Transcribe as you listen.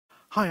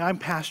Hi, I'm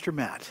Pastor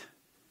Matt,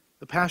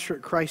 the pastor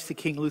at Christ the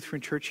King Lutheran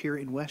Church here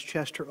in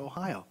Westchester,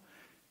 Ohio.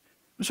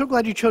 I'm so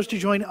glad you chose to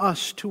join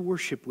us to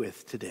worship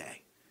with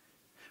today.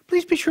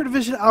 Please be sure to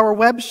visit our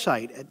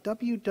website at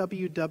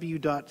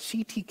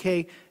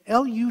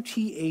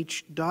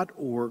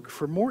www.ctkluth.org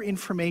for more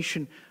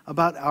information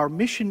about our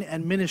mission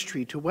and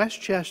ministry to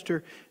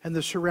Westchester and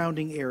the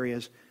surrounding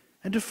areas,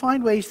 and to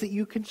find ways that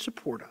you can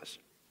support us.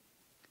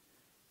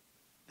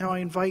 Now I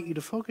invite you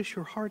to focus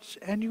your hearts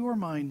and your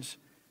minds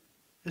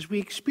as we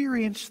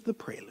experience the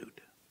prelude.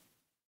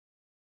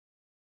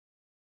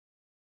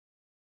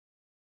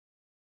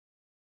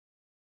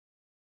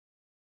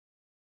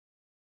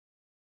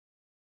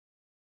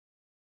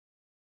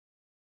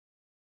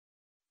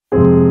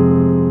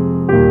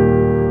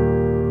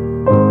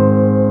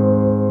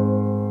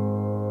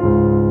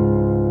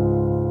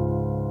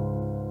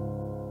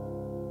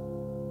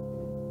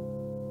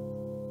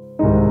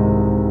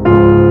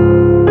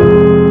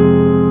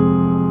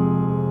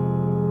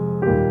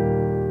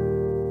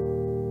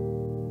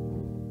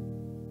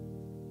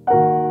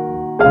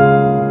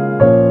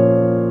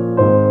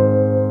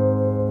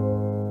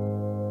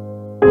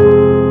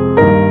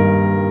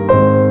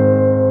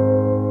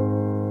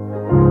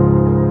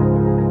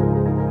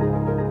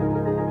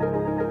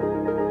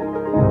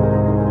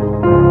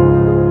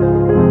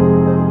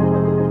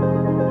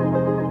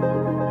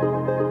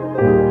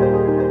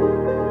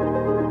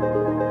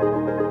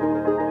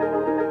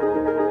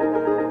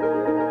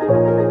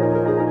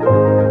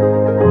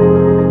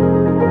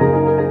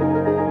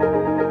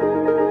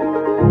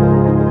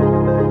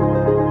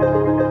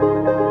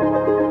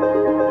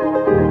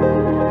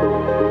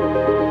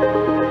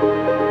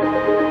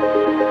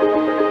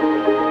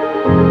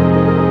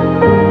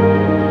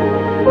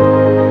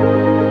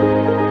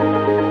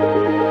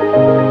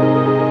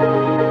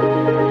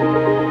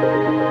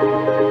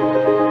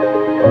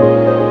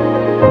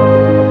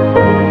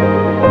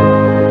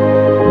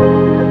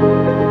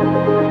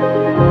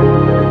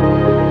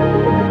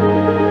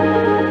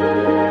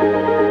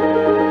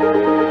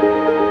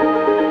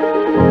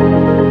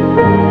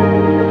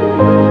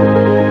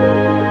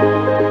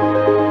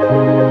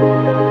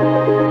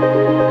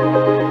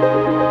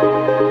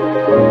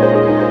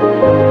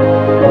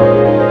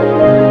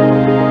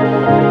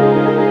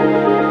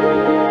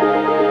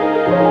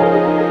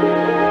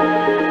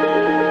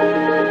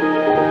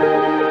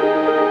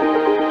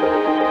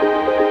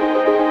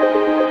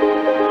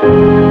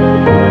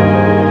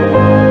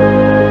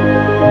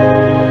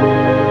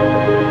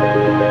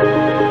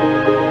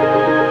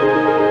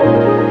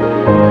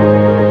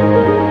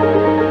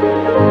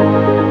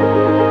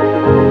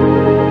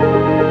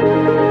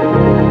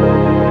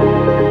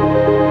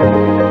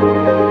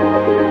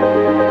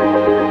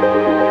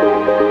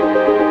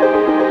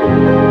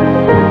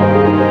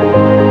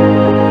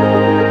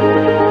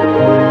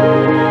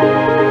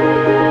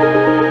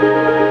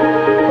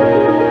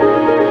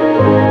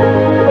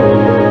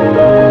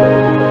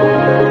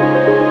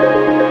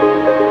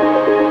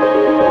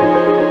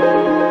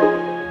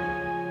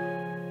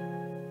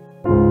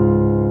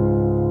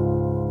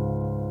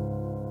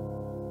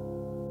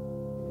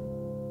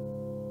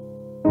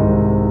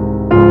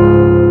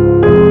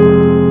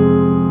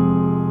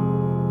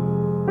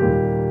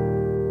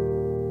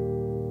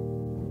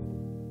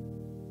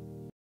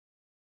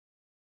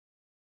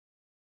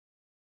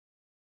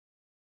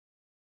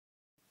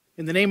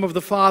 In the name of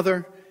the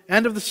Father,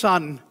 and of the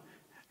Son,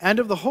 and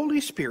of the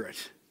Holy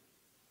Spirit.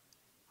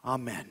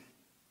 Amen.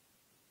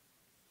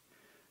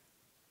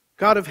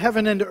 God of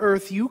heaven and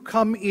earth, you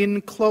come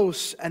in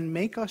close and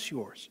make us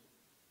yours.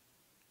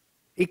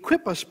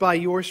 Equip us by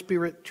your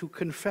Spirit to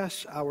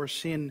confess our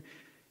sin,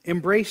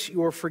 embrace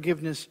your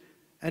forgiveness,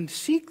 and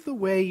seek the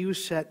way you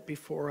set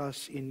before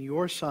us in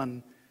your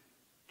Son,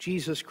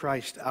 Jesus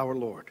Christ our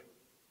Lord.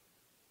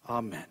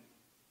 Amen.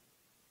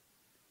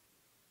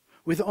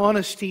 With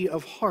honesty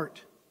of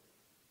heart,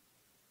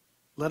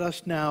 let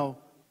us now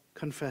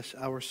confess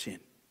our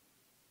sin.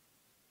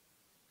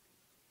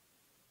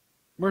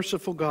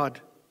 Merciful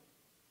God,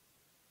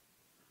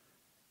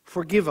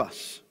 forgive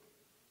us.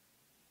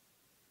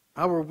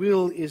 Our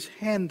will is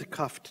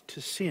handcuffed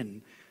to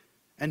sin,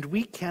 and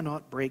we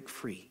cannot break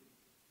free.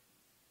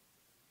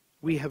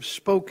 We have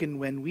spoken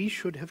when we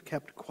should have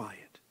kept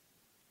quiet.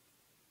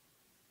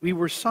 We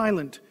were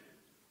silent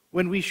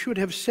when we should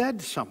have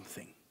said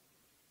something.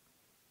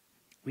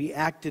 We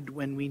acted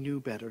when we knew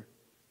better.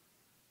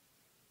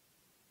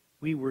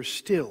 We were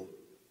still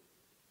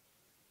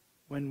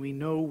when we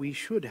know we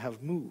should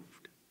have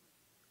moved.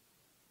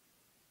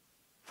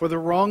 For the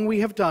wrong we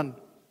have done,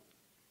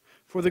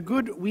 for the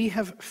good we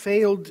have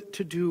failed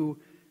to do,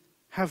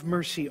 have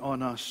mercy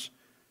on us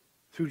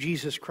through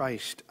Jesus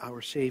Christ,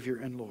 our Savior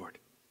and Lord.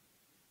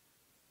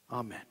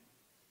 Amen.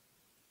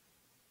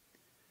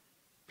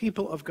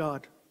 People of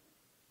God,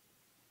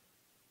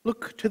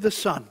 look to the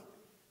Son,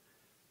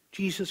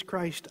 Jesus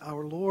Christ,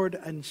 our Lord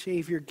and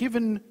Savior,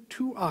 given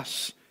to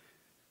us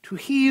to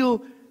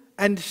heal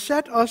and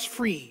set us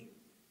free,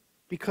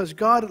 because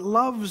God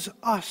loves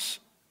us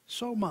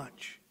so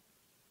much,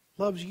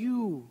 loves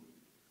you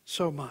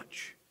so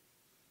much.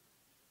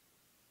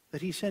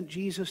 that he sent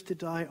Jesus to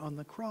die on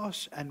the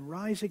cross and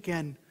rise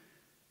again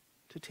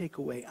to take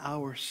away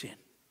our sin.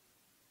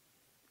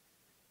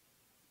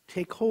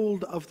 Take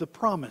hold of the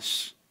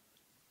promise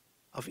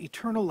of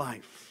eternal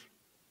life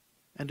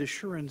and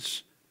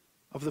assurance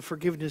of the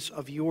forgiveness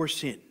of your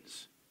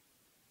sins.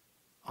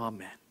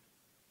 Amen.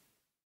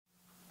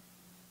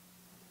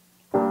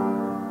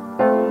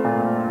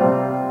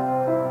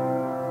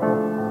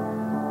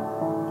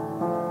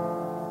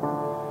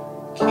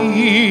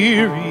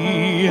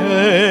 Kyrie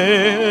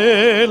eleison,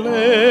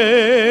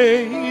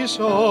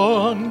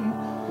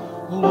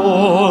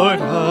 Lord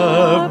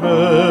have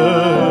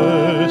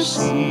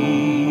mercy.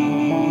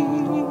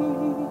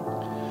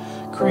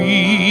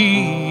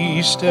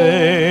 Christe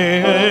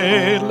eleison,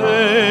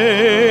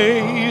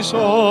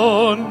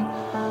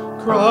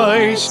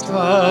 Christ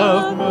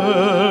have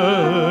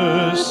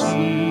mercy.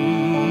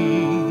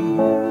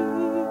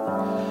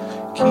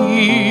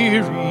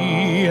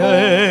 Kyrie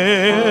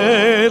eleison,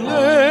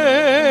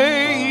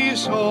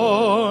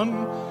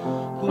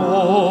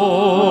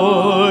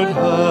 Lord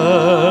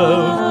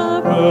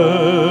have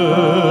mercy.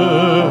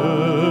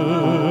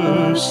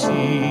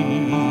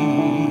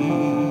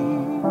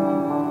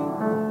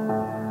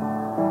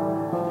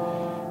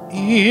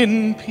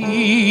 In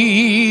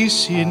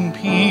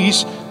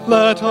peace,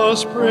 let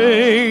us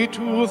pray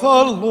to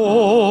the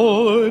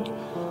Lord.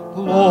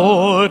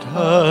 Lord,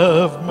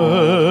 have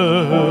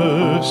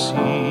mercy.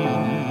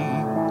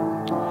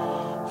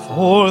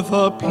 For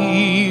the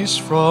peace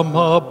from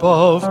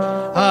above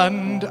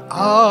and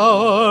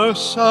our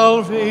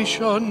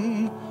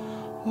salvation,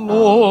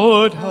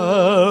 Lord,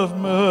 have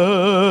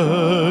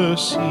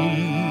mercy.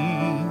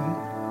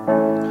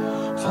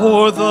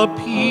 For the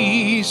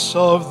peace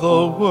of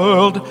the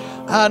world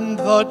and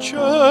the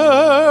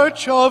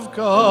Church of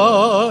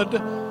God,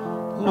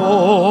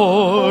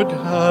 Lord,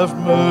 have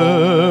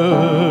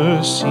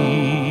mercy.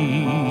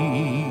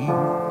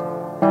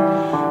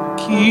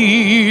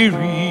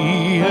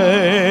 Kyrie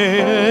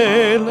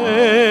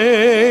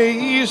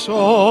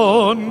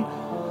eleison,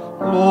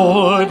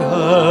 Lord,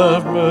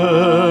 have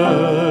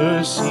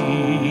mercy.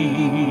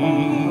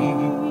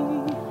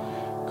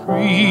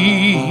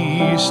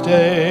 Christe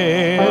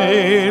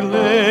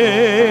eleison,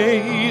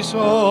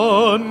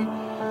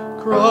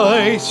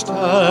 Christ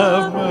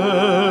have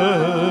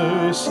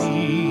mercy.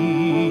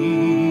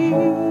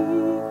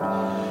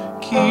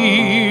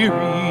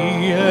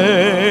 Kyrie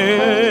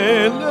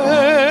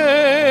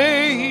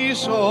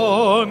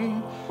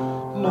eleison,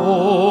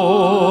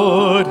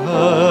 Lord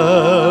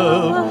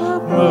have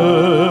mercy.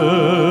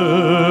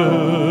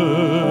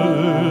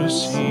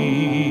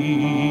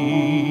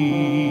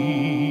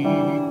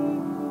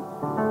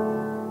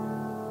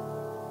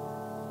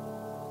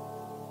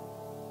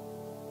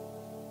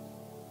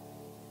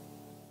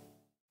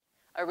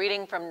 A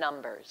reading from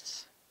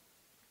Numbers.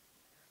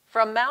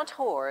 From Mount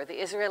Hor,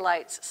 the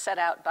Israelites set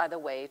out by the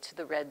way to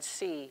the Red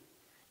Sea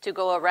to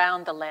go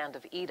around the land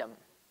of Edom.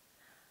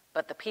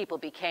 But the people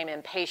became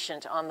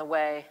impatient on the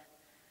way.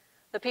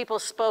 The people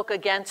spoke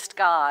against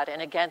God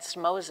and against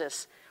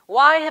Moses.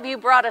 "Why have you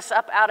brought us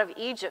up out of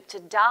Egypt to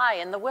die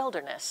in the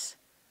wilderness?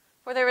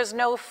 For there is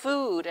no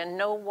food and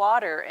no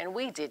water, and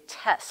we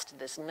detest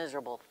this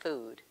miserable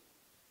food."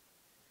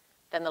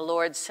 Then the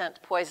Lord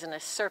sent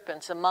poisonous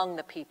serpents among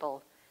the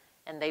people,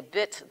 and they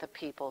bit the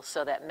people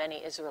so that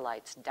many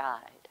Israelites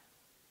died.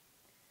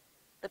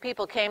 The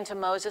people came to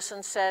Moses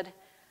and said,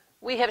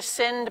 "We have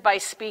sinned by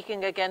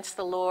speaking against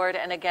the Lord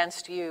and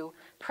against you.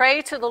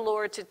 Pray to the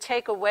Lord to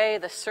take away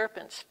the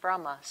serpents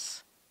from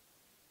us."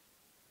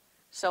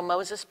 So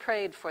Moses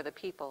prayed for the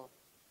people.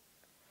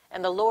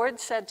 And the Lord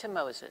said to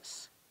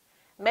Moses,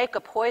 "Make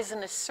a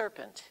poisonous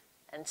serpent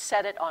and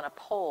set it on a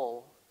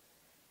pole,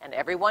 and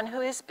everyone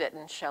who is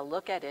bitten shall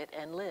look at it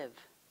and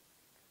live."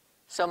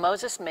 So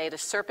Moses made a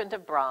serpent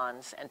of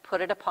bronze and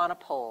put it upon a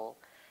pole,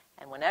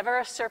 and whenever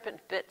a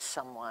serpent bit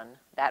someone,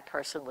 that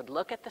person would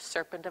look at the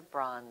serpent of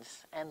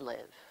bronze and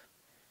live.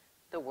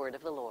 The word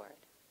of the Lord.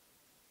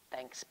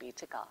 Thanks be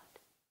to God.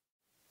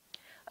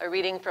 A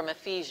reading from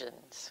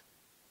Ephesians.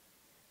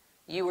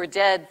 You were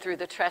dead through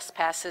the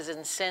trespasses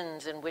and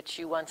sins in which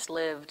you once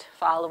lived,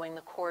 following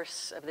the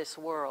course of this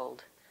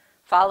world,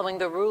 following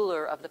the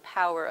ruler of the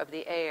power of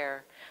the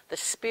air, the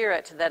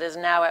spirit that is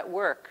now at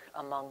work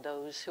among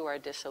those who are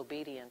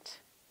disobedient.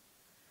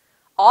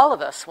 All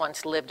of us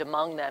once lived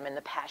among them in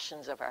the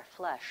passions of our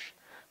flesh,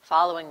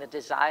 following the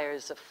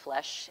desires of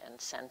flesh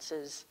and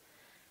senses,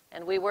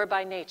 and we were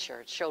by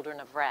nature children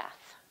of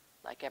wrath,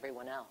 like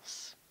everyone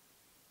else.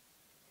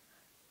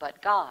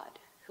 But God,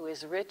 who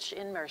is rich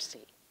in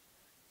mercy,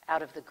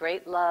 out of the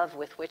great love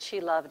with which he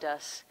loved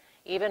us,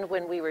 even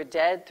when we were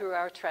dead through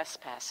our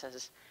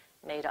trespasses,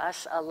 made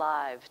us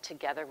alive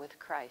together with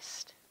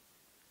Christ.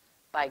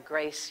 By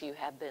grace you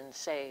have been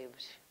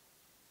saved,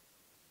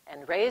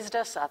 and raised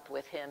us up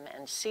with him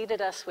and seated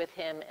us with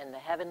him in the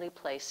heavenly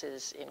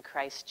places in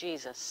Christ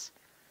Jesus,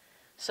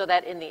 so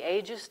that in the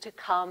ages to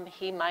come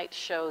he might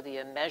show the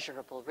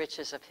immeasurable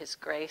riches of his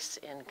grace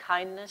in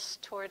kindness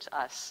towards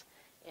us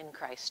in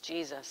Christ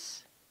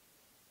Jesus.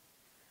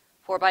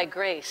 For by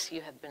grace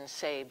you have been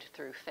saved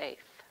through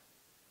faith.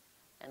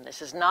 And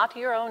this is not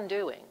your own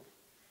doing.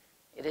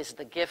 It is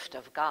the gift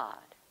of God,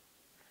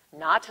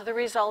 not the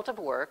result of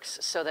works,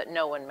 so that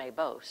no one may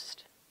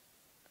boast.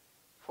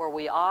 For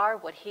we are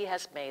what he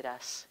has made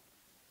us,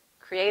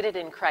 created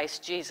in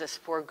Christ Jesus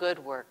for good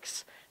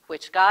works,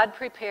 which God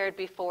prepared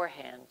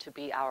beforehand to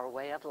be our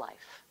way of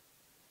life.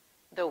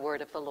 The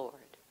word of the Lord.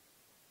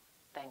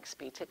 Thanks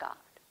be to God.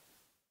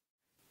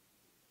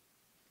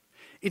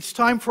 It's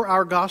time for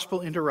our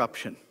gospel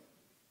interruption.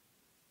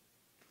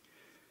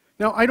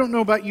 Now, I don't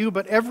know about you,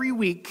 but every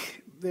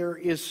week there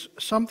is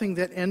something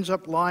that ends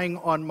up lying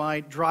on my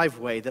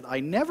driveway that I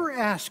never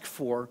ask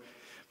for,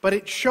 but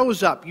it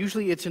shows up.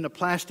 Usually it's in a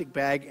plastic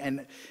bag,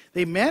 and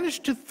they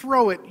manage to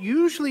throw it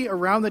usually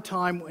around the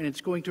time when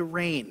it's going to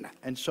rain.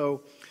 And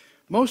so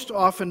most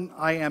often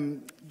I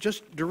am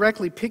just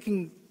directly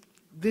picking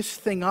this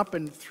thing up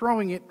and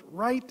throwing it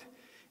right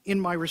in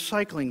my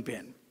recycling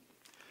bin.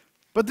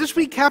 But this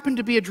week happened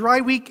to be a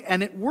dry week,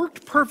 and it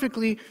worked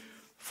perfectly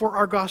for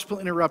our gospel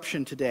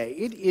interruption today.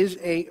 It is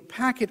a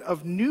packet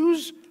of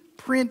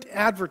newsprint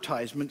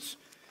advertisements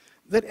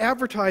that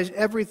advertise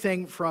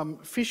everything from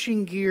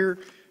fishing gear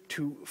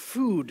to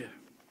food.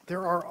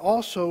 There are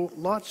also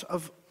lots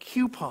of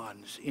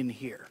coupons in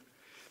here.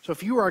 So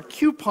if you are a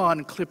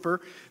coupon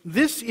clipper,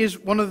 this is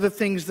one of the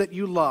things that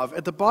you love.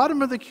 At the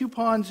bottom of the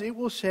coupons, it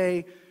will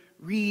say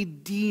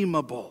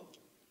redeemable,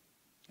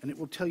 and it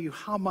will tell you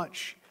how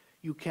much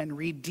you can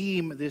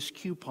redeem this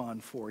coupon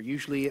for.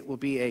 Usually it will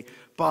be a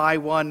buy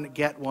one,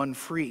 get one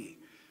free.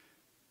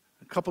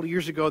 A couple of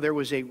years ago, there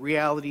was a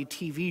reality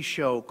TV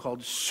show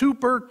called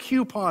Super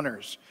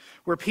Couponers,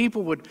 where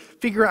people would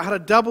figure out how to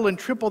double and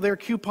triple their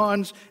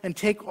coupons and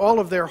take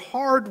all of their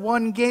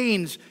hard-won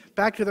gains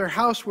back to their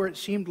house, where it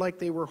seemed like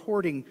they were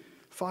hoarding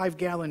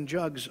 5-gallon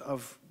jugs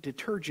of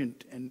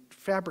detergent and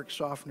fabric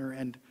softener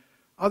and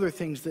other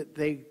things that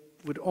they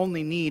would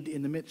only need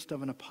in the midst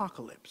of an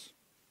apocalypse.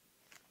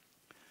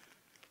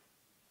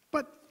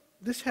 But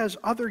this has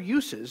other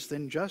uses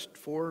than just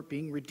for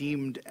being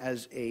redeemed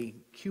as a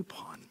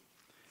coupon.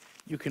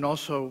 You can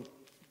also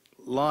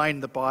line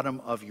the bottom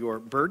of your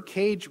bird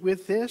cage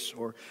with this,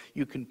 or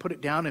you can put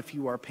it down if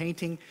you are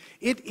painting.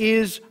 It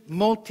is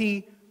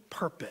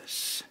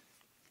multi-purpose.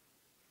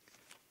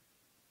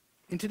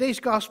 In today's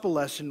gospel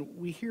lesson,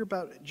 we hear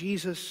about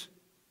Jesus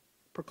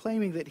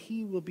proclaiming that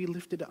he will be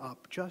lifted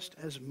up, just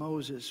as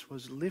Moses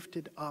was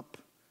lifted up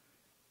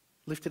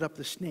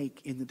the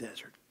snake in the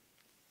desert,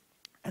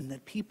 and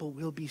that people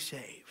will be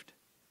saved.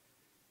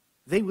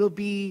 They will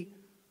be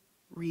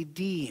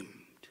redeemed.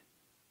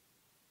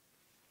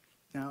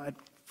 Now, at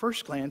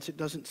first glance, it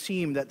doesn't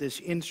seem that this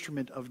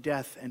instrument of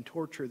death and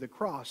torture, the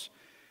cross,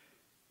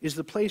 is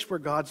the place where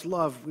God's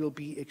love will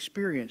be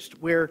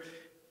experienced, where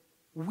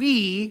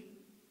we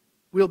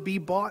will be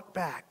bought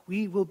back.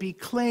 We will be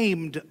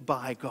claimed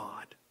by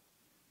God.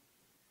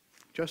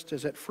 Just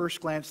as at first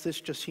glance, this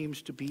just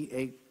seems to be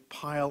a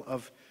pile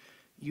of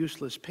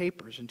useless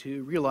papers, and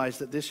to realize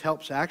that this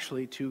helps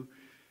actually to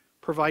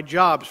provide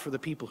jobs for the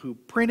people who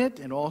print it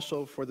and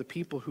also for the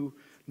people who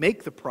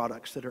make the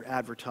products that are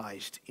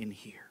advertised in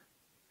here.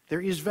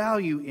 There is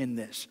value in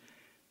this.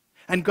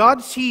 And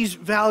God sees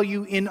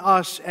value in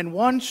us and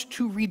wants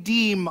to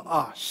redeem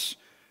us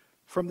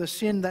from the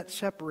sin that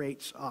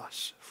separates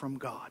us from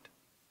God.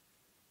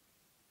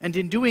 And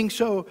in doing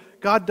so,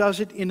 God does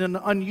it in an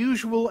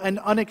unusual and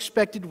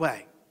unexpected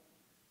way.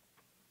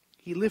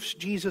 He lifts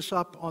Jesus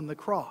up on the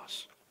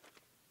cross,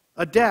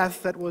 a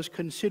death that was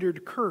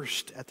considered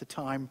cursed at the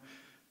time,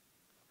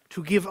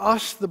 to give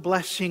us the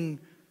blessing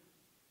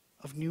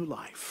of new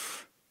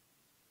life.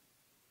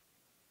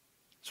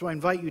 So I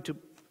invite you to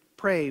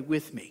pray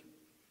with me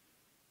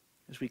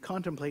as we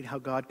contemplate how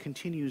God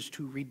continues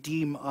to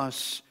redeem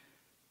us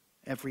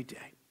every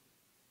day.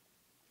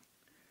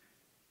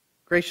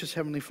 Gracious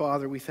Heavenly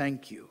Father, we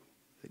thank you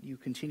that you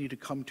continue to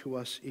come to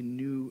us in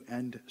new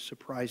and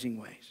surprising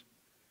ways.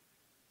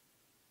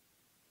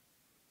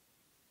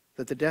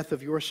 That the death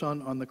of your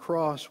Son on the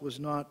cross was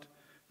not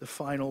the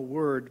final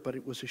word, but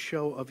it was a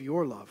show of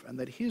your love, and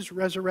that his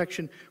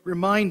resurrection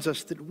reminds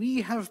us that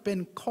we have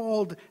been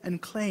called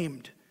and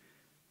claimed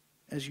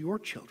as your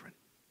children.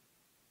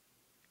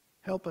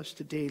 Help us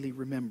to daily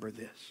remember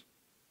this.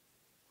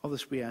 All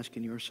this we ask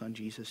in your Son,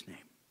 Jesus' name.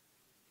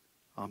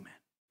 Amen.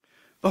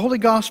 The Holy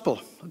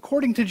Gospel,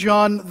 according to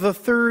John, the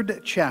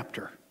 3rd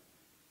chapter.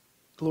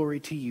 Glory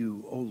to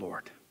you, O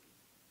Lord.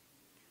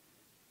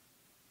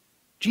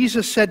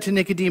 Jesus said to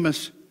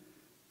Nicodemus,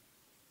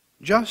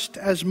 "Just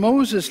as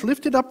Moses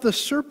lifted up the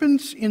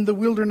serpents in the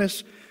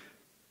wilderness,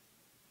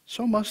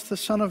 so must the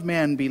Son of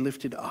Man be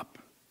lifted up,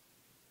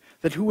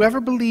 that whoever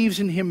believes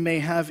in him may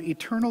have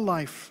eternal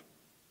life.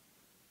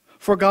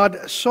 For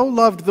God so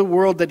loved the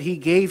world that he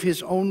gave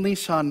his only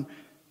Son,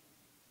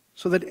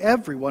 so that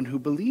everyone who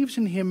believes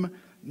in him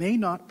may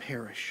not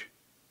perish,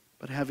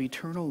 but have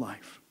eternal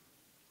life.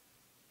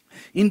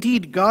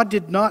 Indeed, God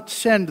did not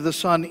send the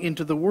Son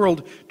into the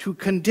world to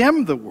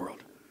condemn the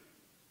world,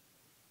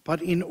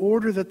 but in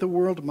order that the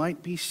world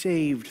might be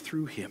saved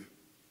through him.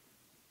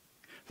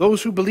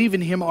 Those who believe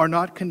in him are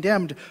not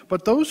condemned,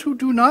 but those who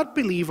do not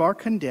believe are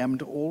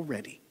condemned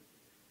already,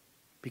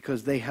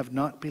 because they have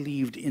not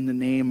believed in the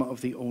name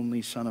of the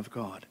only Son of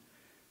God.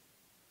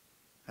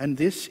 And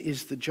this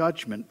is the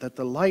judgment, that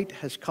the light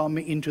has come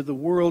into the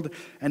world,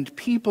 and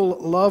people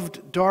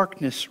loved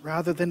darkness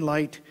rather than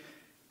light,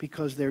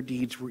 because their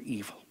deeds were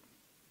evil.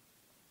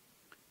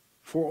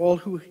 For all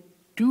who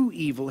do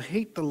evil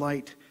hate the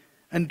light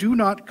and do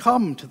not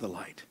come to the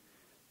light,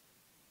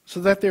 so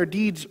that their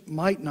deeds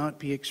might not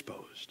be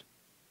exposed.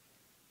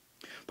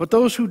 But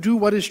those who do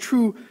what is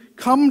true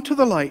come to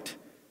the light,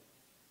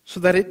 so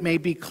that it may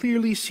be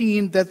clearly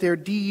seen that their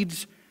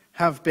deeds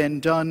have been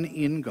done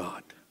in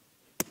God.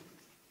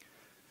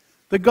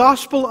 The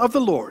gospel of the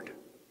Lord.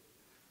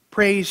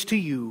 Praise to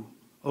you,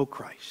 O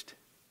Christ.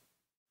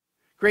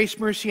 Grace,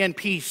 mercy, and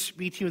peace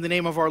be to you in the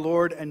name of our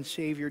Lord and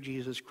Savior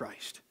Jesus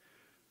Christ,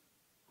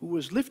 who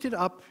was lifted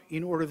up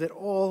in order that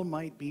all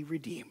might be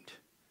redeemed.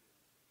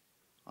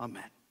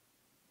 Amen.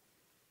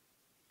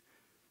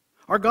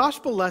 Our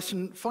gospel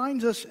lesson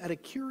finds us at a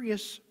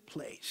curious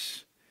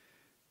place.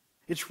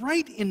 It's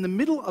right in the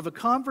middle of a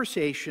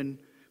conversation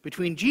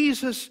between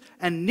Jesus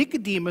and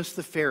Nicodemus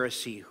the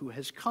Pharisee, who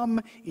has come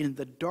in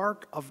the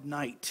dark of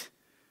night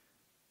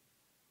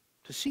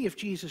to see if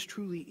Jesus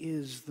truly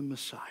is the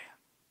Messiah.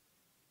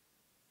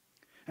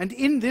 And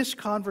in this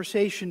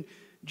conversation,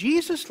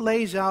 Jesus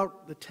lays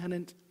out the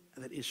tenet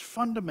that is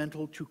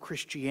fundamental to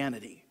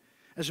Christianity.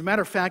 As a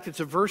matter of fact, it's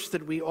a verse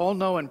that we all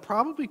know and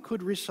probably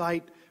could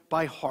recite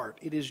by heart.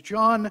 It is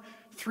John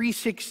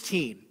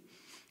 3:16.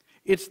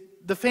 It's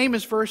the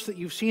famous verse that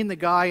you've seen the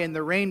guy in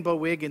the rainbow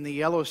wig and the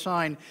yellow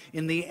sign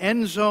in the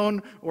end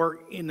zone or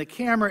in the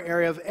camera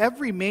area of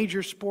every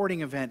major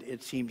sporting event,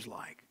 it seems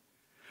like.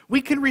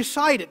 We can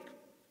recite it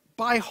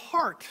by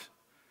heart.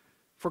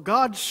 For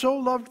God so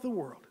loved the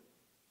world,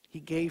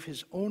 he gave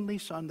his only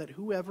Son, that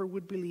whoever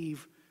would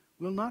believe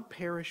will not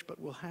perish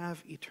but will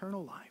have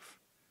eternal life.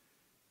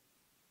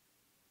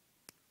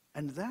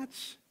 And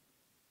that's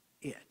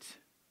it.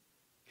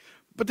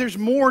 But there's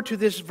more to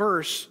this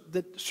verse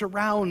that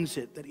surrounds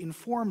it, that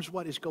informs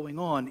what is going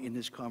on in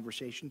this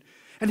conversation,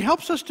 and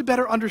helps us to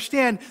better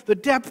understand the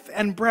depth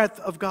and breadth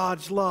of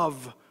God's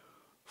love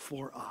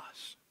for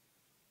us.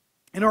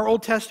 In our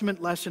Old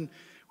Testament lesson,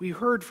 we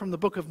heard from the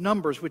book of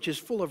Numbers, which is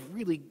full of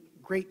really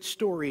great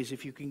stories,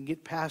 if you can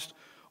get past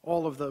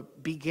all of the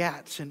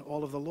begats and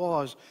all of the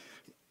laws.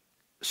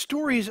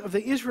 Stories of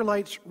the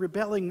Israelites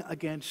rebelling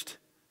against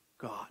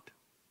God.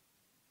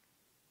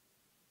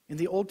 In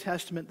the Old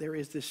Testament, there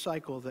is this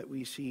cycle that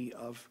we see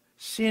of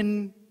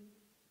sin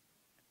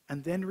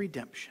and then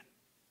redemption.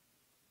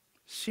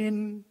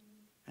 Sin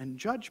and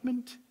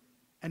judgment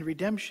and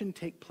redemption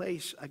take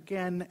place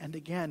again and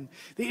again.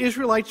 The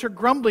Israelites are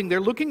grumbling. They're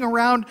looking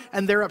around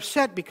and they're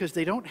upset because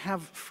they don't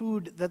have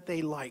food that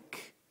they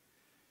like.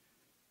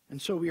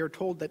 And so we are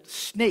told that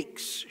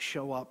snakes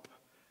show up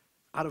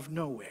out of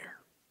nowhere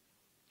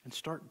and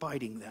start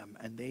biting them,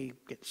 and they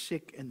get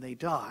sick and they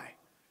die.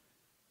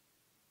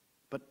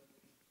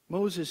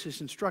 Moses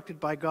is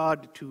instructed by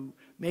God to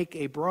make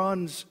a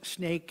bronze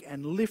snake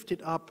and lift it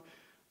up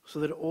so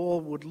that all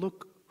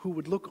who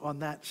would look on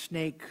that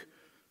snake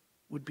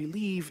would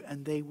believe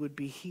and they would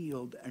be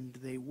healed, and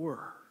they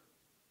were.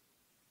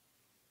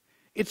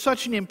 It's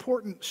such an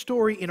important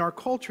story in our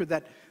culture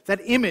that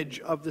image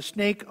of the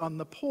snake on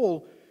the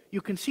pole,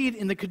 you can see it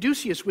in the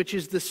caduceus, which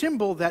is the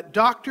symbol that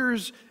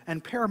doctors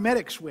and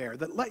paramedics wear,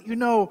 that let you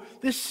know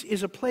this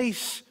is a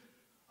place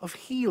of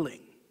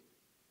healing.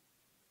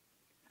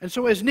 And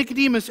so as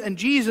Nicodemus and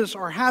Jesus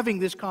are having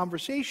this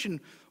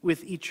conversation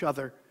with each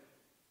other,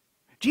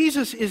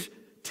 Jesus is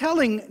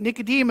telling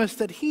Nicodemus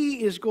that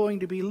he is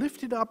going to be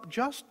lifted up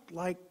just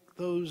like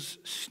those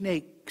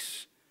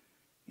snakes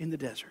in the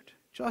desert.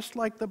 Just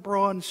like the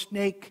bronze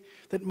snake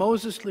that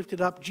Moses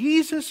lifted up,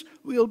 Jesus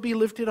will be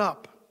lifted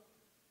up.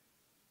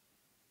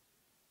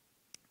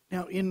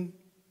 Now, in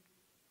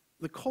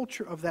the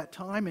culture of that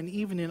time, and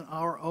even in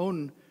our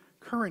own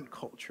current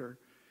culture,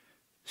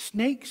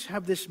 snakes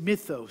have this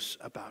mythos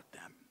about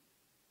them.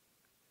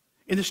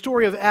 In the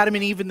story of Adam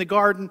and Eve in the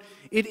garden,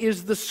 it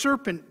is the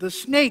serpent, the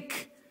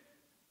snake,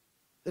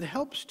 that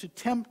helps to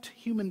tempt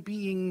human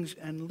beings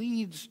and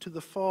leads to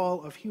the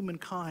fall of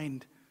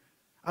humankind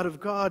out of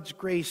God's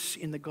grace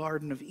in the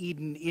Garden of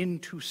Eden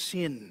into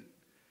sin.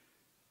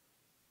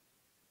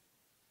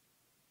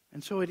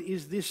 And so it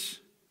is this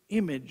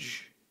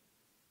image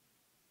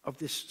of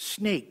this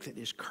snake that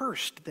is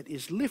cursed, that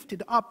is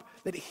lifted up,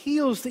 that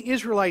heals the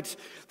Israelites,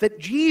 that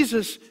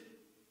Jesus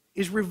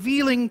is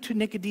revealing to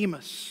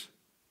Nicodemus.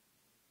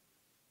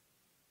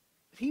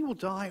 That he will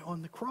die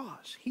on the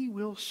cross. He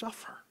will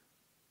suffer.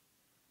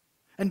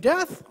 And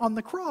death on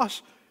the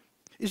cross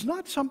is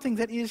not something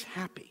that is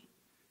happy.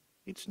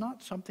 It's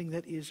not something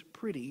that is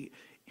pretty.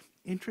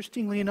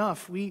 Interestingly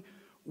enough, we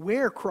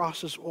wear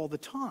crosses all the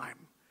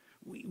time.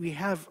 I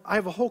have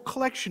a whole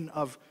collection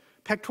of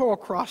pectoral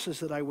crosses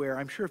that I wear.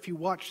 I'm sure if you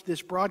watch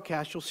this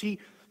broadcast, you'll see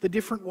the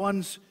different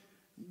ones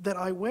that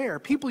I wear.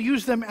 People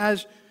use them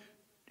as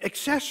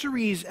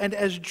accessories and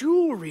as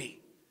jewelry.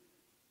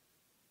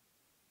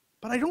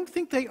 But I don't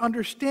think they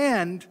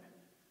understand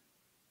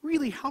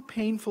really how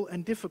painful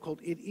and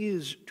difficult it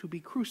is to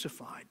be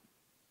crucified.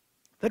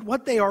 That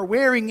what they are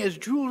wearing as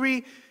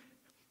jewelry,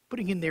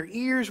 putting in their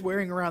ears,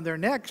 wearing around their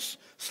necks,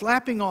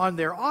 slapping on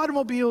their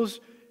automobiles,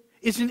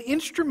 is an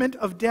instrument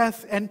of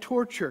death and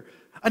torture,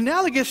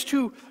 analogous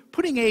to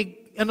putting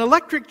an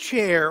electric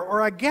chair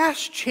or a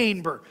gas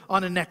chamber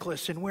on a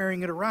necklace and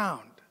wearing it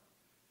around.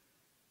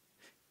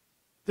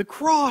 The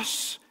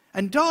cross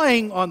and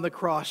dying on the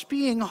cross,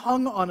 being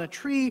hung on a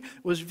tree,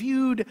 was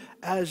viewed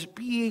as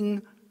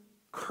being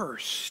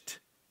cursed.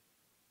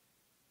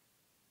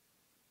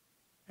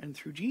 And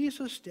through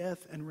Jesus'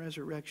 death and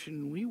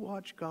resurrection, we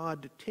watch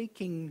God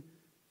taking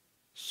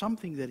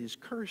something that is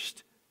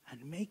cursed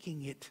and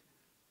making it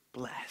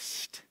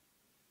blessed.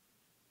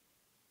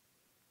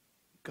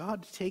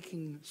 God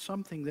taking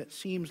something that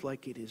seems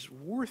like it is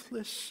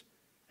worthless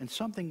and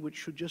something which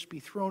should just be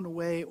thrown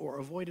away or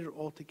avoided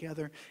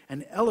altogether,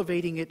 and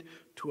elevating it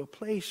to a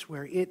place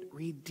where it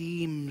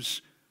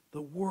redeems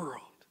the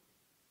world.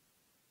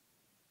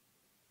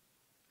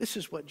 This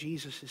is what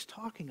Jesus is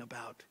talking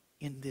about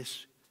in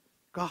this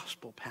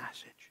gospel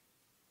passage.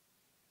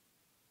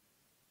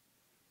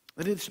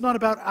 That it's not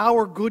about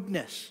our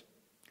goodness.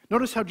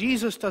 Notice how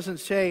Jesus doesn't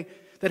say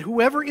that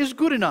whoever is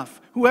good enough,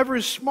 whoever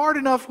is smart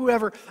enough,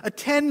 whoever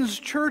attends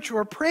church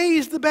or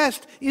prays the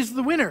best is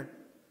the winner.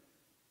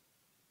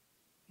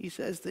 He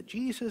says that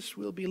Jesus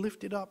will be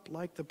lifted up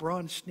like the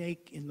bronze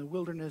snake in the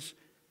wilderness,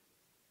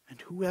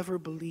 and whoever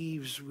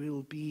believes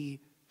will be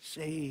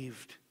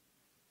saved,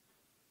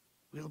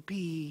 will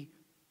be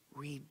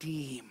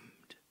redeemed.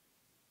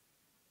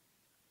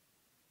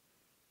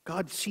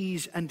 God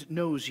sees and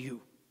knows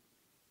you.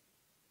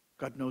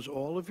 God knows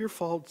all of your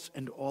faults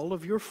and all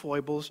of your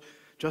foibles,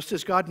 just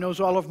as God knows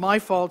all of my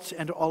faults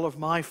and all of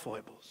my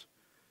foibles.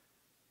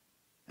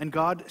 And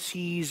God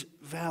sees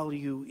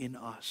value in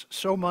us,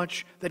 so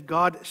much that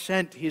God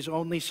sent His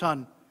only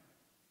Son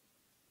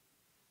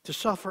to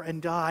suffer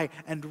and die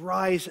and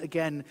rise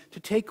again, to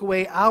take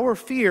away our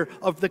fear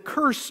of the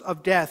curse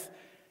of death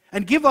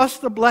and give us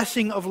the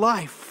blessing of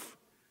life.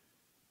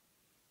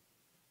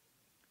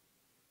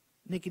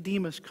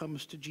 Nicodemus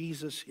comes to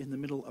Jesus in the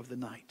middle of the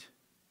night,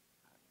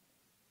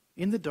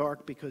 in the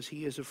dark, because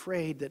he is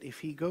afraid that if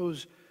he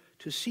goes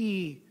to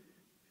see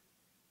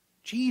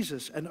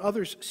Jesus and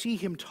others see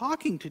him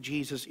talking to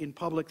Jesus in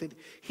public, that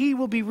he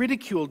will be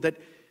ridiculed, that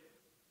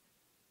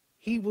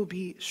he will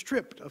be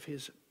stripped of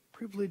his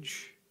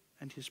privilege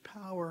and his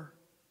power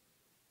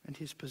and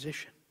his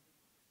position.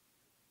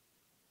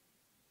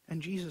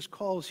 And Jesus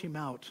calls him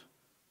out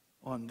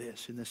on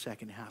this in the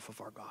second half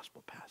of our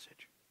gospel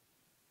passage.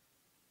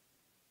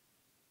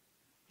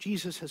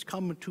 Jesus has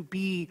come to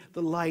be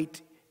the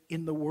light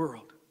in the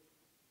world.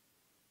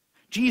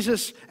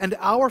 Jesus and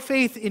our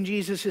faith in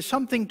Jesus is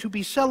something to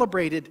be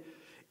celebrated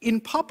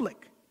in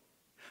public,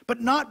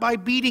 but not by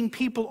beating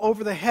people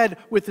over the head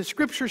with the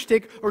scripture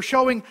stick or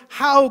showing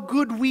how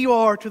good we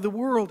are to the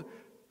world.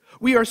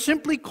 We are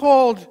simply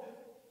called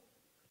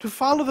to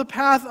follow the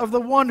path of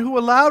the one who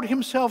allowed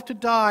himself to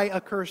die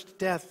a cursed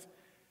death,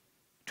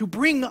 to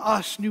bring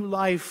us new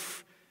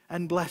life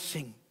and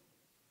blessing,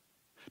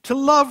 to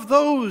love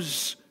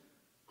those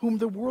whom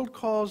the world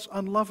calls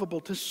unlovable,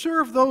 to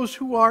serve those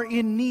who are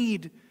in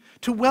need,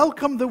 to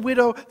welcome the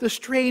widow, the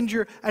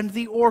stranger, and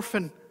the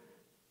orphan,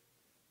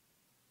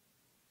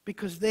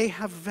 because they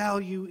have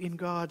value in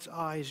God's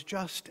eyes,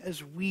 just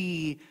as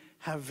we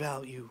have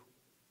value.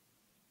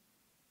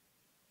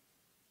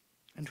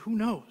 And who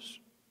knows?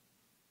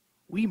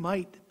 We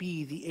might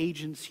be the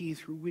agency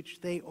through which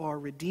they are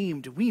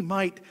redeemed. We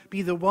might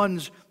be the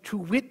ones to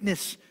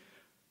witness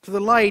to the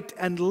light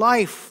and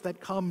life that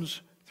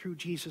comes through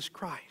Jesus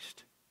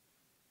Christ.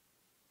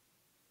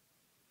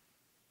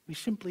 We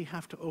simply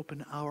have to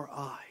open our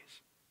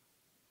eyes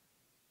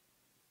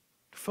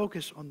to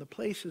focus on the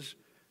places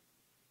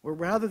where,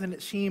 rather than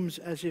it seems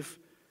as if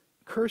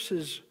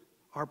curses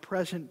are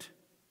present,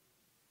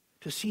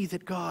 to see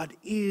that God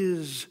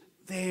is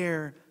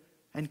there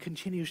and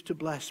continues to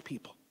bless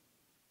people,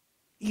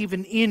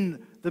 even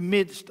in the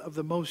midst of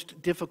the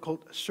most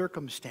difficult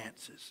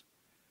circumstances.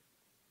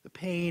 The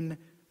pain,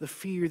 the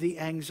fear, the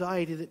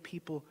anxiety that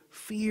people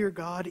fear,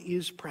 God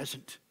is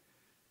present.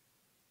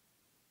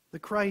 The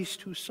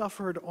Christ who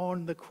suffered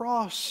on the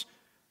cross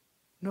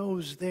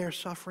knows their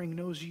suffering,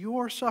 knows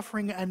your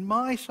suffering and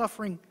my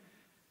suffering,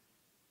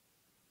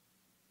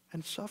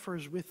 and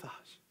suffers with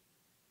us.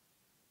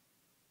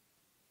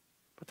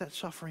 But that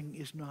suffering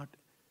is not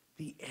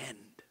the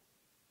end.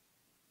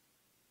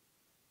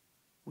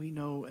 We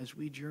know as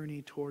we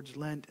journey towards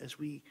Lent,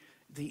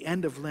 the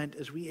end of Lent,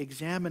 as we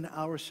examine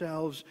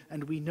ourselves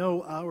and we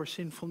know our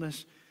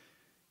sinfulness,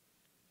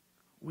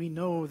 we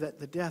know that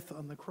the death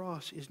on the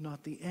cross is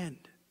not the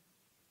end.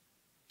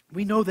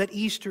 We know that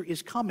Easter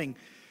is coming.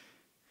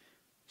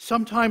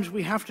 Sometimes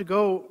we have to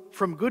go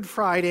from Good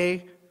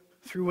Friday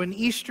through an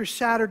Easter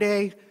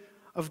Saturday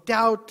of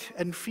doubt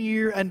and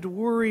fear and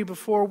worry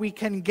before we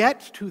can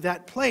get to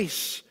that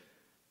place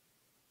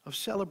of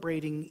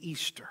celebrating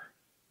Easter.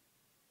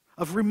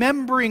 of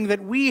remembering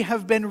that we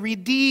have been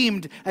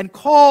redeemed and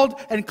called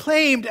and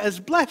claimed as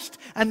blessed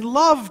and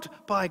loved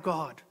by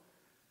God.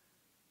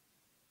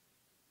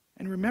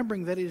 And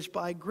remembering that it is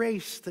by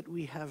grace that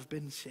we have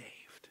been saved.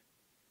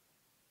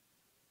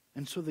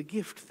 And so the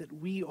gift that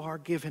we are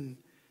given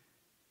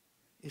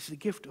is the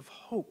gift of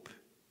hope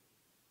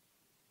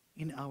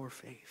in our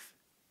faith.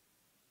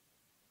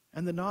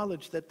 And the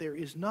knowledge that there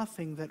is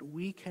nothing that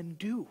we can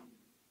do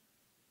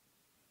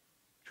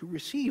to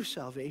receive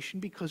salvation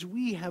because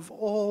we have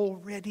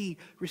already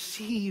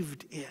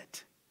received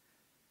it.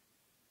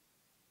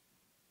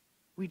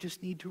 We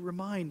just need to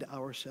remind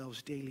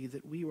ourselves daily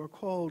that we are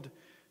called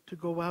to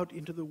go out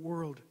into the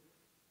world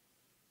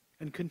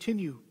and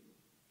continue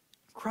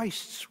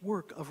Christ's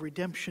work of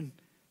redemption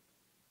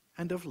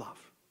and of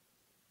love,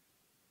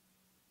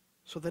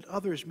 so that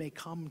others may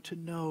come to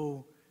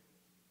know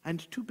and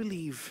to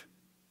believe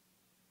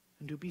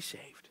and to be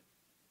saved.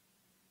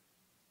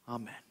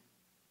 Amen.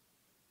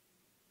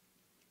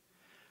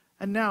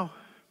 And now,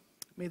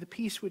 may the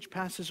peace which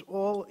passes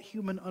all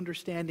human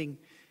understanding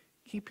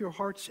keep your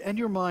hearts and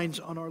your minds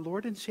on our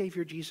Lord and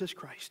Savior Jesus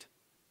Christ.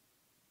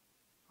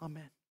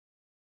 Amen.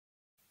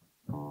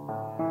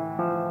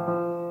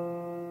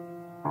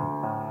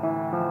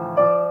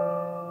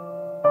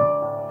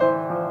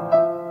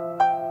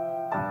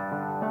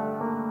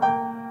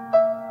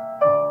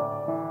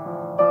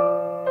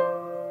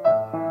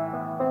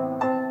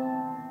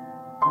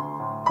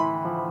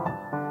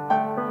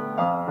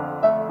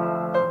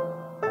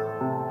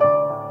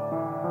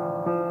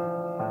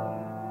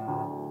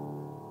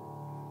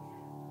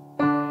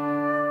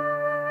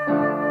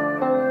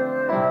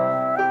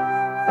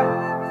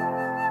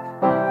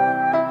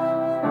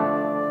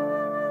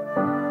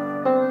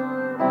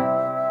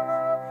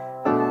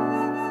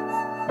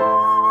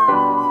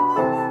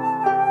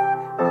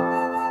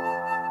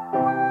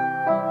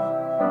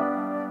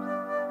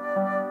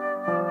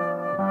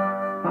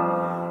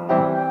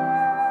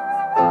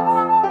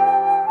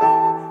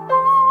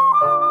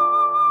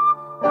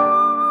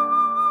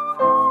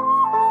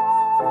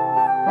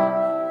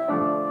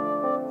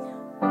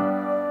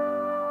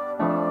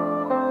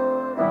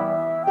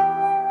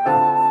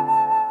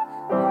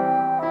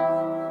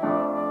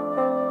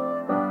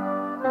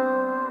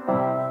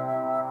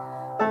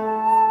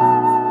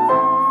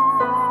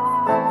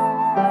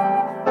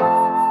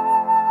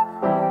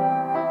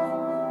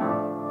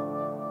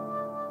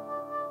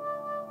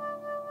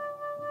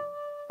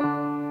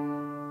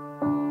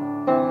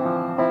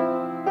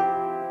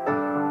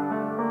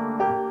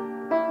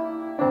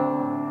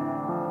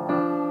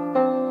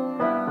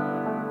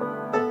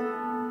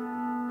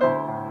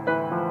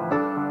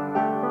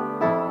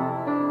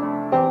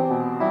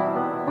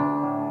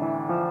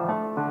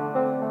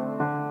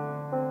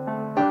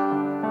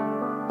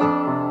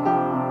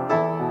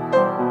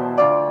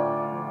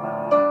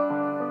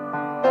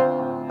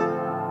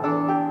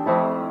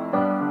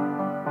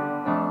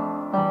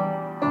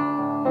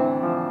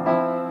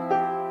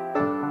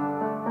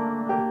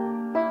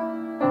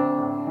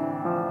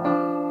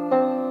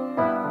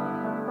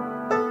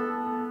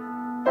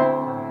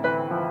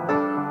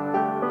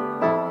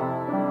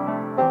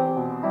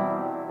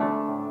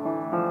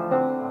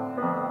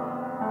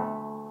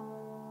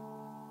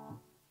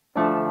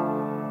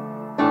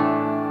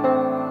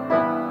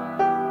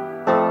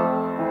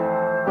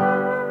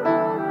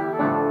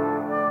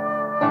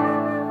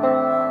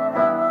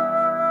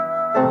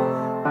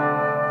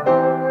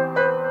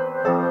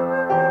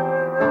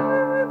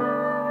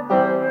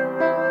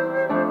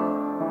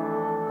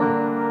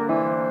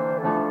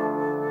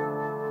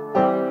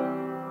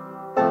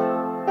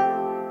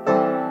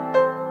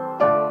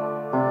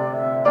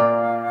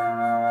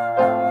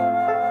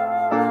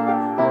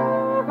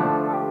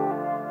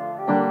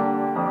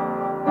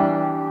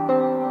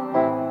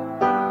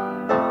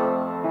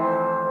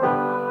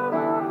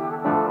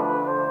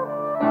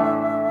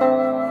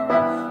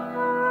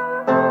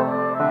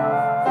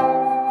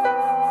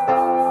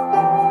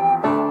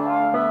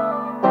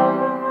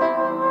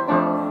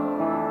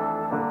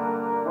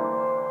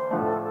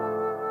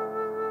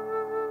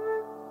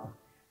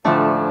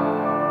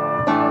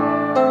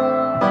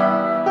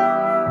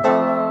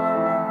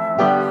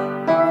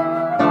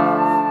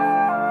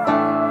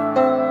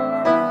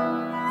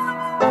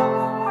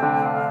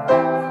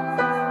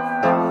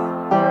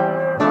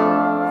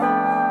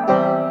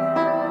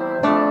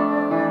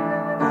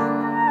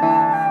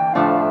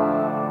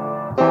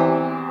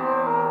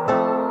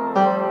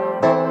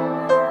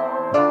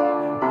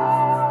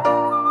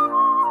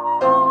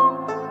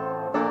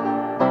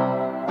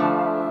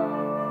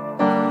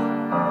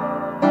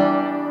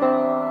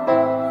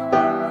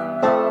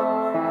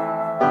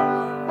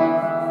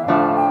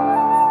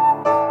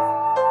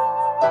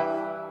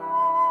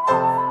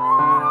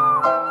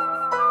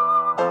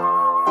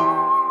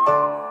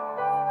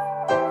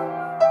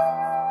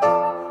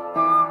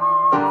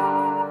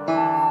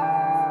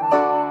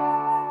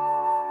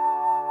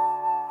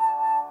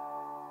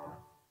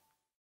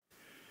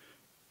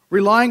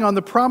 Relying on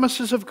the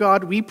promises of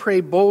God, we pray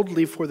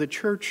boldly for the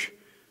church,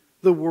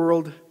 the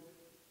world,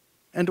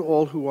 and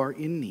all who are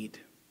in need.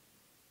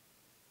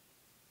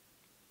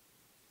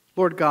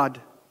 Lord God,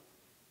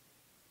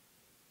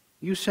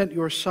 you sent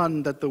your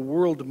Son that the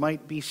world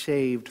might be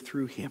saved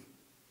through him.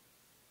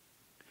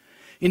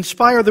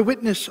 Inspire the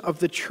witness of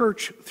the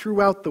church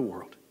throughout the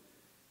world.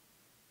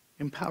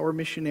 Empower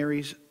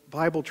missionaries,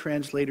 Bible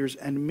translators,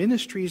 and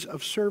ministries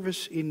of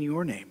service in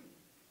your name.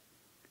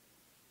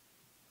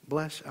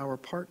 Bless our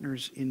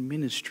partners in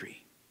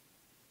ministry,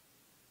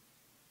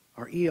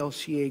 our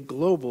ELCA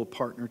global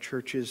partner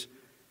churches,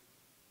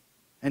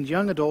 and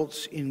young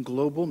adults in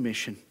global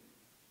mission.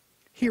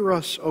 Hear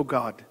us, O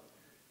God.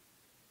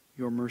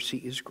 Your mercy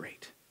is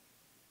great.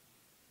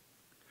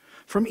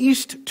 From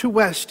east to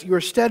west, your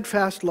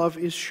steadfast love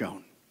is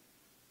shown.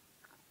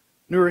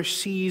 Nourish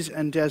seas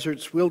and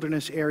deserts,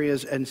 wilderness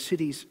areas and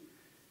cities.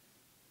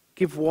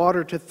 Give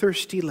water to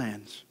thirsty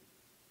lands.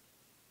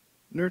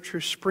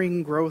 Nurture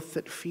spring growth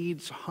that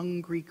feeds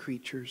hungry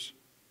creatures.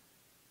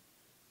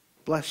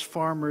 Bless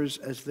farmers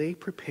as they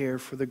prepare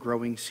for the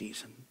growing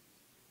season.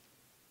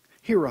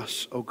 Hear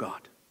us, O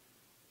God.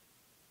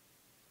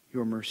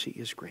 Your mercy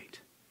is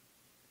great.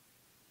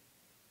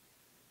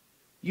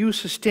 You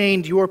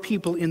sustained your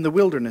people in the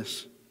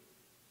wilderness.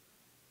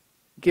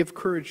 Give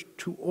courage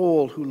to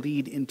all who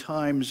lead in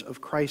times of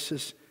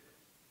crisis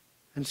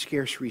and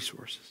scarce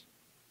resources.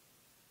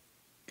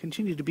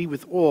 Continue to be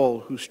with all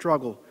who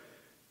struggle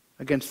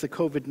against the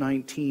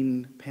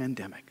COVID-19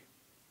 pandemic.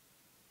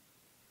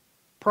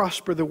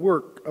 Prosper the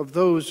work of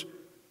those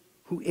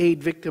who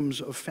aid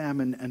victims of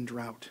famine and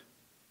drought.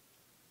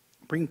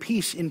 Bring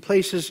peace in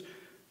places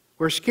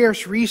where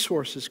scarce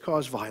resources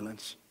cause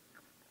violence.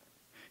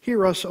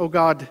 Hear us, O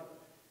God.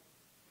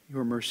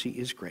 Your mercy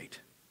is great.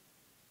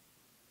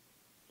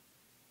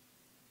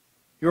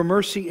 Your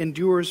mercy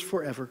endures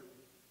forever.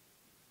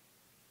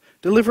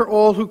 Deliver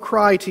all who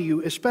cry to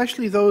you,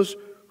 especially those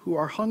who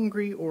are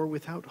hungry or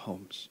without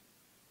homes.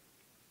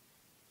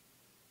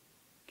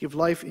 Give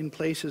life in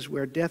places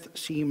where death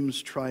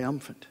seems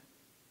triumphant.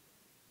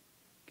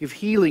 Give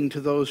healing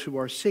to those who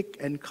are sick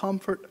and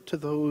comfort to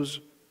those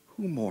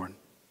who mourn.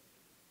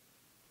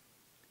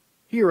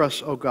 Hear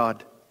us, O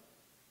God.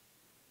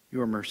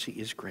 Your mercy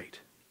is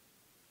great.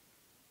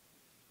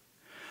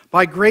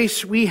 By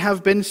grace we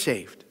have been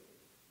saved.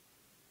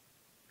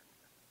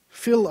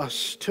 Fill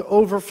us to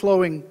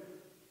overflowing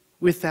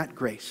with that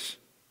grace,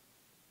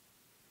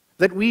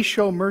 that we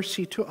show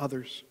mercy to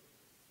others.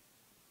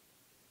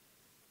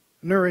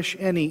 Nourish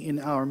any in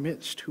our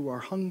midst who are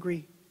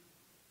hungry,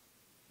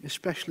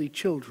 especially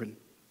children,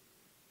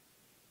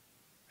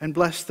 and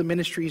bless the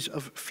ministries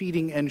of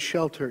feeding and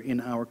shelter in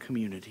our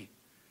community.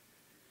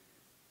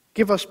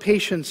 Give us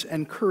patience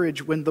and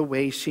courage when the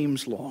way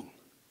seems long.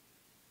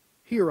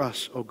 Hear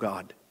us, O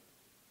God.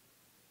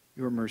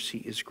 Your mercy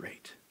is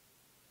great.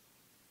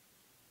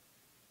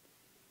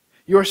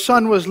 Your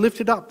Son was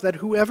lifted up that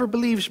whoever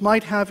believes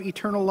might have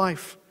eternal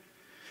life.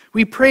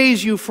 We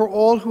praise you for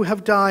all who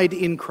have died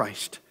in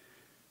Christ.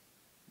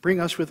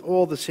 Bring us with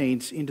all the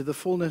saints into the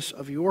fullness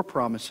of your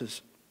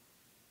promises.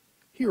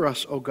 Hear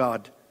us, O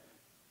God.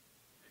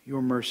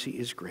 Your mercy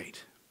is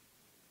great.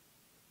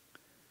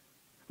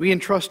 We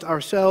entrust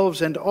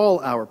ourselves and all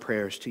our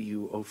prayers to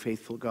you, O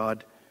faithful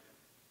God,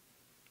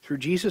 through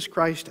Jesus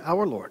Christ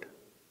our Lord.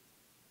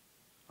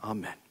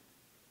 Amen.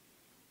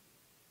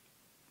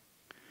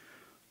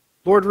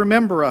 Lord,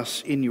 remember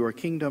us in your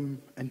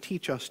kingdom and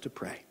teach us to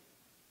pray.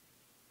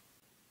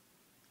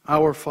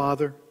 Our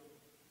Father,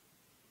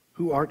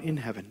 who art in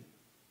heaven,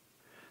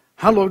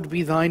 hallowed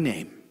be thy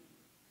name.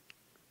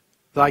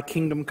 Thy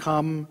kingdom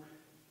come,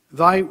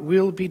 thy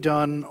will be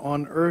done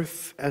on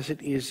earth as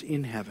it is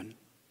in heaven.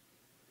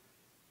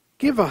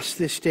 Give us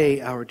this day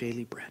our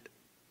daily bread,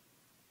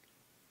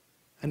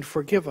 and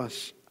forgive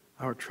us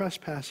our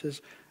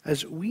trespasses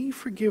as we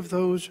forgive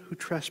those who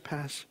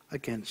trespass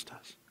against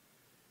us.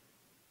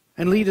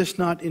 And lead us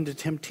not into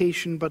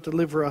temptation, but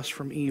deliver us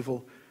from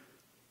evil.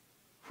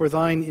 For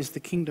thine is the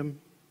kingdom,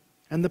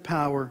 and the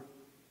power,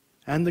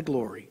 and the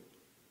glory,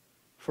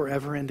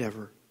 forever and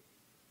ever.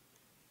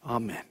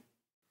 Amen.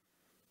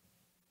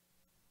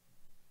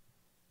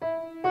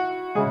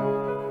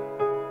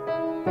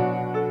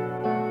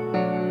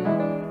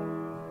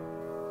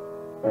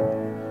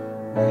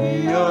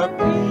 We are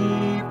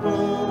people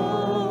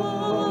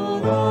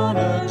on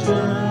a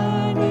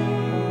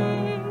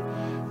journey,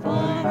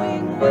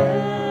 finding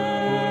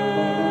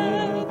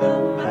where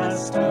the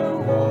Master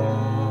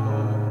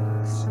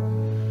walks.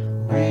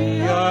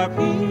 We are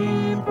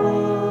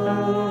people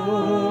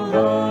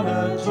on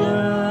a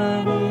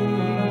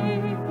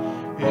journey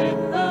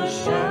in the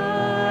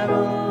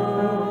shadow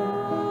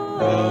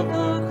of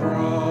the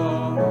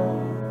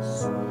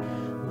cross.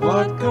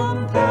 What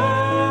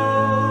compels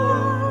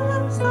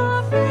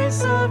the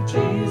face of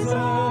Jesus,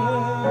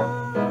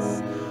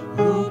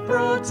 who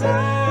protects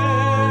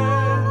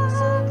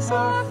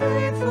our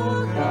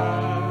faithful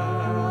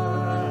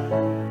God?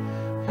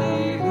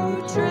 He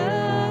who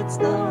treads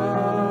the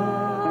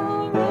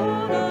road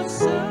of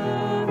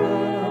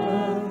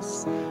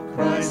service,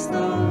 Christ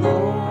the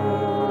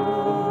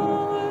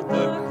Lord,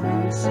 the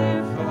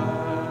crucified.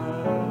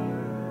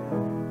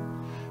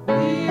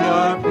 We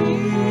are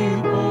people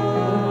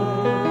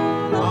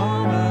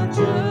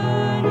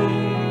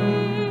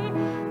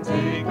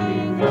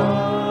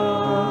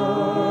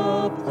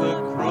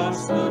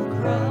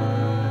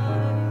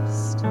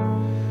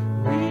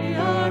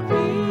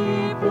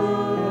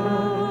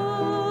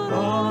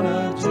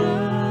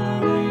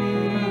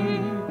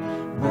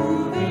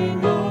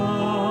passing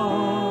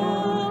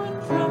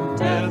on from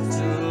death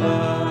to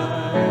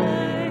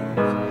life.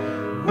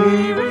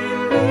 We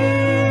release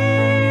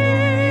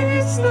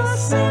the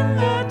sin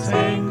that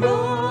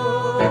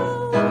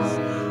tangles.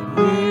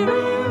 We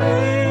relinquish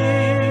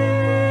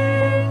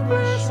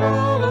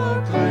all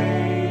our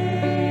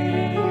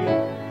claim.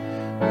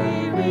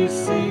 We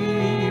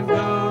receive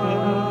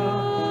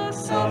the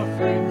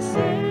suffering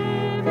Savior.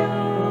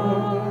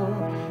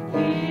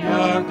 He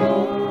our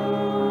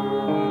glory,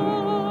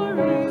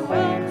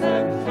 faith,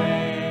 and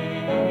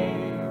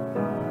fame.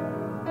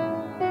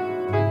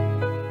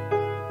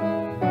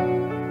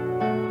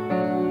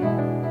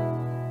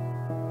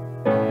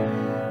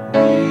 We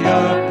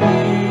are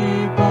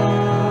people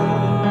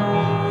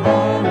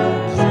on a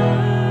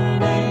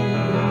journey,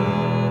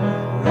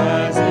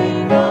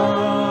 rising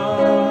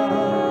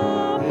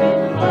up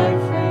in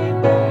life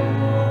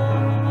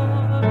reborn.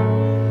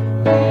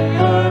 We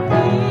are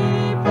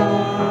people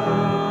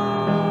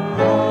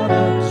on a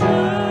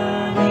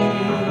journey,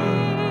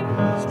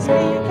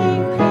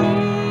 taking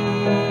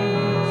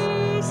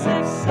peace,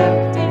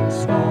 accepting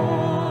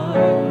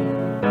scorn.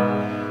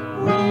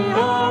 We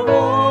are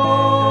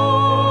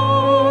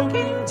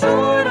walking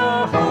toward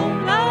our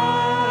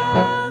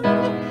homeland,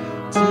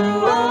 to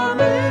a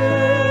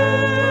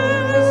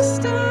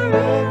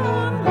mystery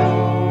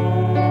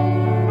unknown,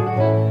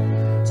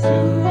 to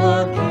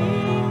a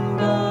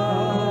kingdom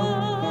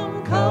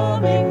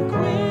coming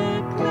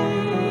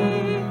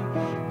quickly,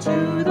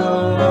 to the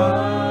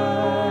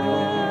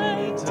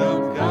light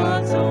of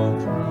God's own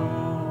throne.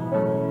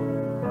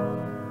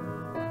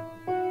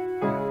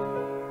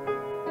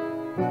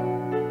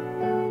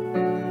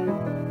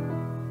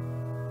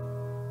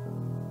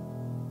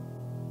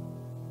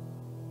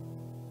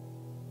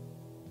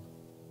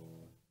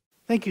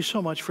 Thank you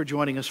so much for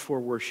joining us for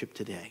worship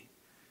today.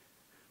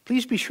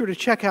 Please be sure to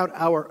check out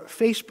our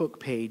Facebook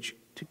page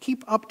to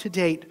keep up to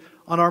date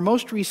on our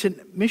most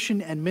recent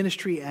mission and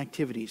ministry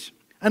activities.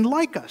 And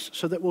like us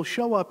so that we'll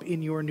show up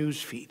in your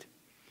news feed.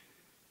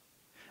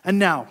 And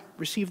now,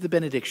 receive the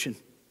benediction.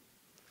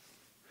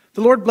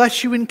 The Lord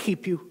bless you and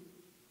keep you.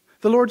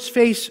 The Lord's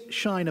face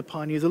shine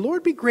upon you. The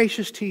Lord be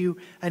gracious to you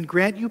and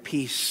grant you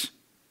peace.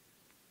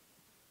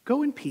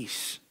 Go in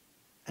peace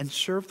and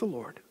serve the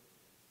Lord.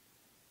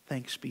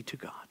 Thanks be to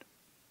God.